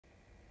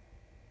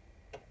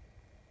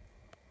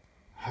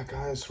Hi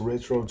guys,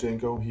 Retro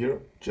Django here.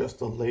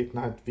 Just a late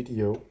night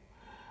video.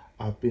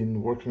 I've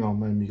been working on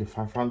my Amiga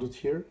 500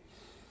 here.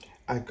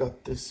 I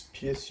got this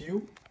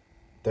PSU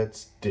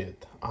that's dead.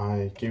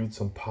 I gave it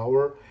some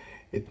power.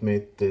 It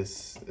made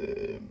this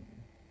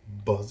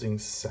buzzing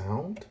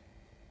sound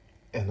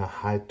and a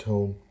high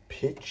tone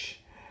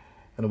pitch.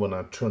 And when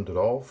I turned it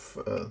off,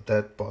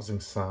 that buzzing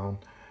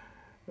sound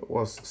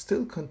was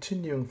still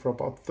continuing for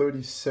about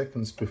 30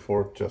 seconds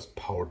before it just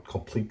powered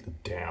completely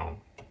down.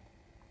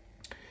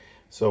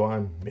 So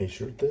I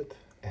measured it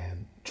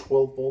and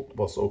 12 volt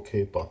was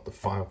okay, but the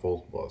 5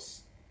 volt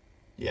was,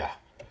 yeah,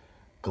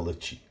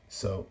 glitchy.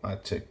 So I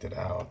checked it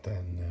out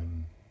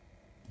and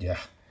yeah,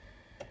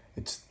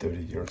 it's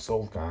 30 years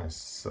old, guys.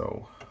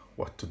 So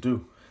what to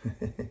do?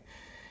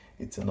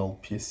 It's an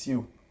old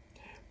PSU.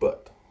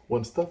 But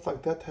when stuff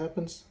like that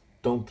happens,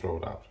 don't throw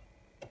it out.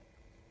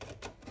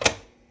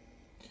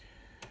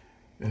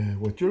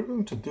 What you're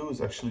going to do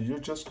is actually you're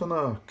just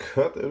gonna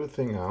cut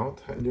everything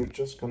out and you're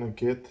just gonna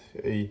get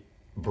a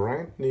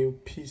brand new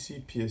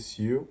PC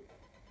PSU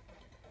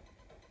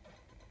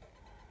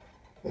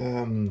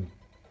and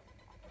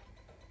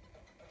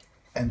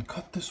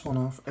cut this one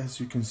off. As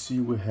you can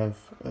see, we have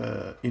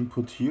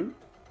input here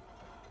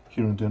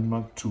in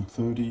Denmark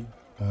 230,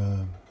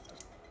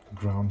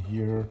 ground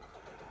here,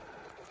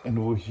 and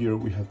over here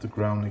we have the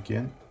ground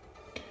again.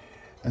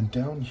 And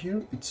down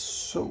here it's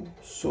so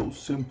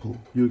simple.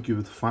 You give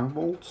it 5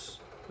 volts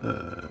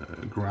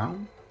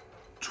ground,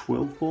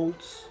 12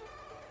 volts,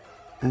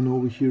 and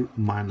over here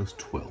minus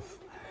 12,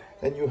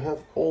 and you have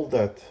all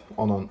that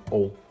on an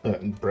old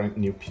brand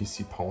new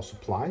PC power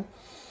supply.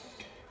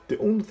 The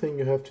only thing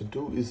you have to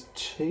do is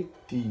take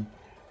the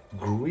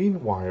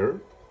green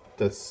wire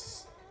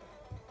that's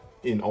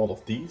in all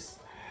of these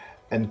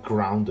and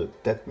ground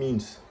it. That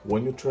means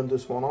when you turn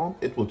this one on,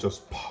 it will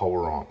just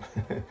power on.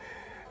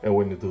 And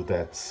when you do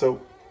that, so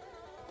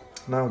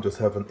now just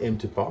have an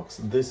empty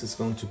box. This is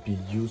going to be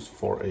used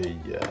for a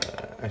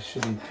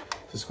actually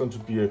this is going to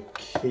be a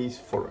case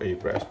for a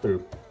Raspberry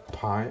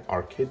Pi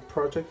arcade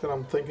project that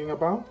I'm thinking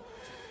about.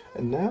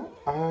 And now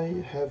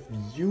I have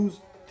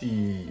used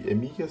the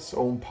Amiga's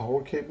own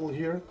power cable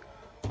here.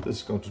 This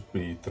is going to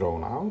be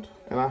thrown out,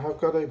 and I have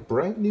got a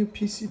brand new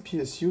PC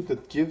PSU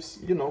that gives,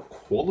 you know,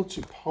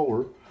 quality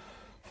power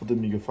for the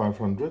Amiga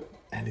 500,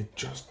 and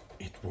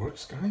it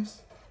works,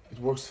 guys. It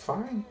works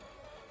fine.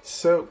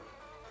 So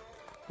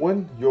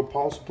when your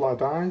power supply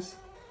dies,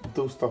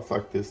 do stuff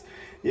like this.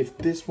 If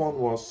this one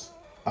was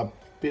a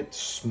bit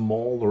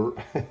smaller,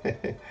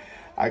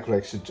 I could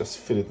actually just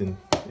fit it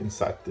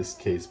inside this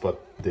case, but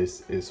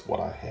this is what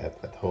I have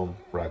at home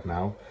right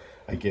now.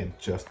 Again,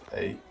 just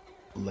a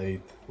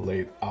late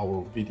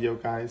hour video,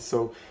 guys,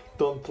 so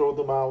don't throw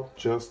them out.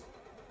 Just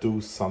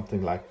do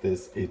something like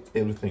this.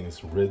 Everything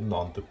is written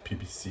on the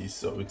PPC,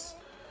 so it's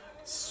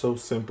so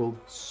simple,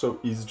 so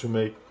easy to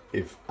make.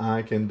 If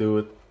I can do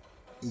it,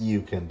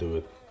 you can do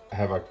it.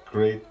 Have a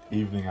great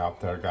evening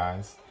out there,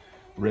 guys.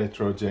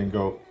 Retro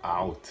Django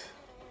out.